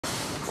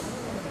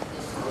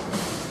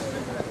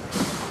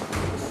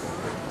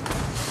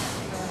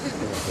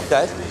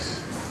Dad?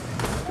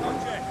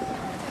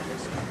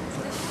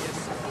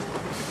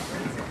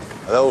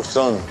 Hello,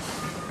 son.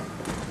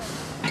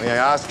 May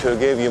I ask who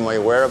gave you my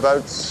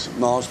whereabouts?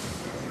 Mars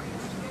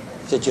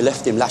said you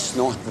left him last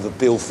night with a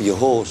bill for your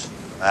horse.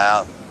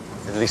 Well,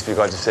 at least we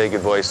got to say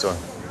goodbye, son.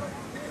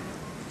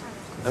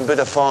 And bid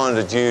a fond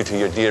adieu to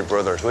your dear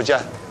brothers, would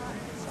ya?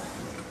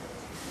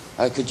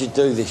 How could you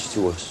do this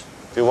to us?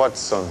 Do what,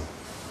 son?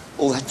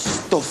 All that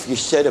stuff you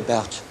said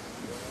about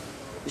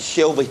the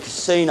Shelby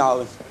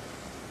Casino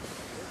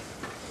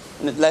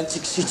and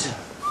Atlantic City.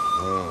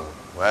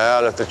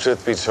 Well, if the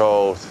truth be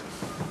told,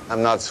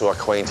 I'm not so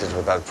acquainted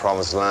with that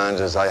promised land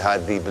as I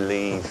had thee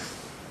believe.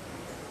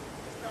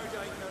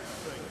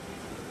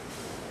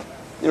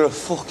 You're a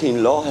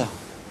fucking liar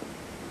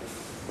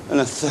and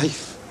a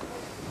thief.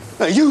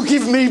 Now you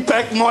give me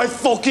back my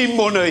fucking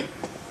money.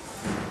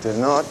 Do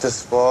not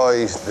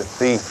despise the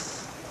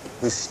thief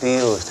who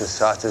steals to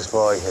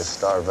satisfy his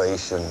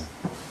starvation.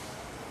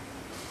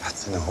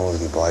 That's in the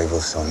Holy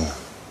Bible, son.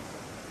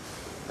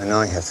 And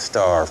I have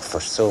starved for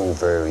so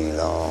very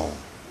long.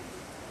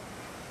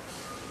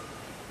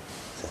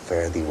 So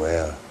fare thee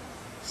well,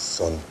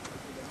 son.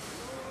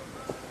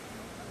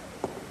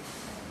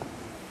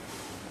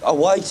 I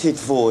waited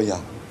for you.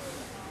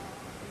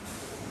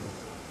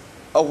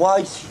 I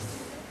waited.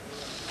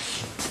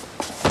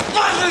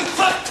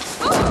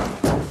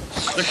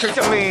 Listen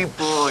to me,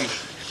 boy.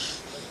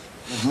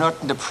 There's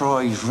nothing to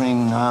prize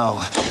ring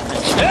now.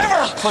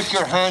 Ever put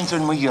your hands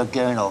on me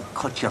again, I'll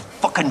cut your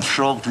fucking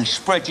throat and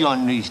spread you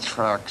on these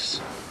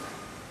tracks.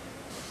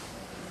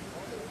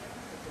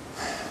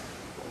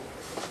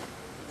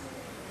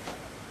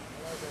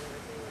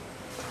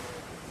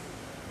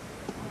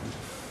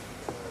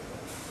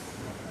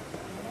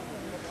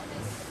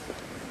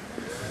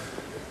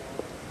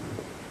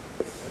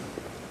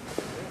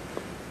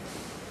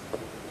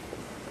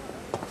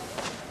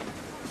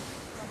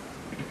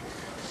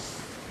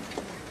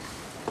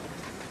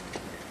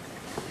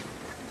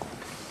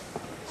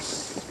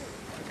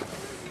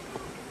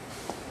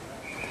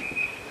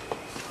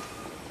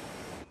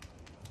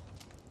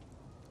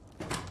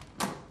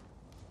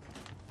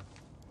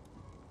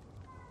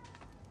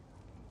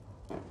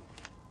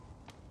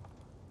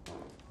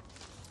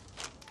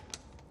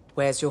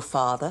 Where's your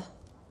father?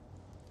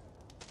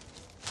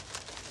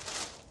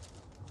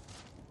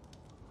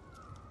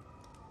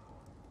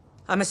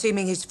 I'm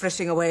assuming he's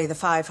fritting away the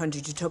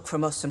 500 you took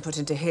from us and put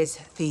into his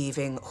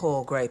thieving,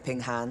 whore-groping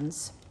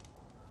hands.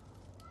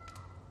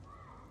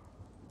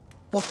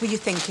 What were you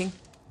thinking?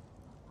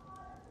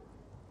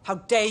 How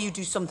dare you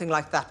do something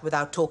like that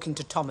without talking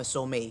to Thomas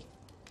or me?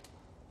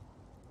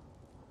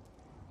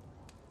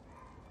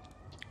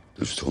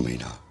 Just tell me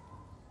now.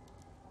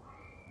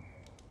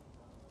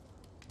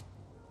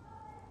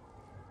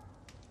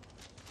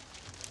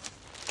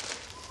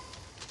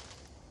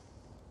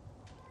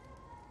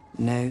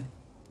 No.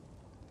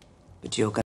 But you're going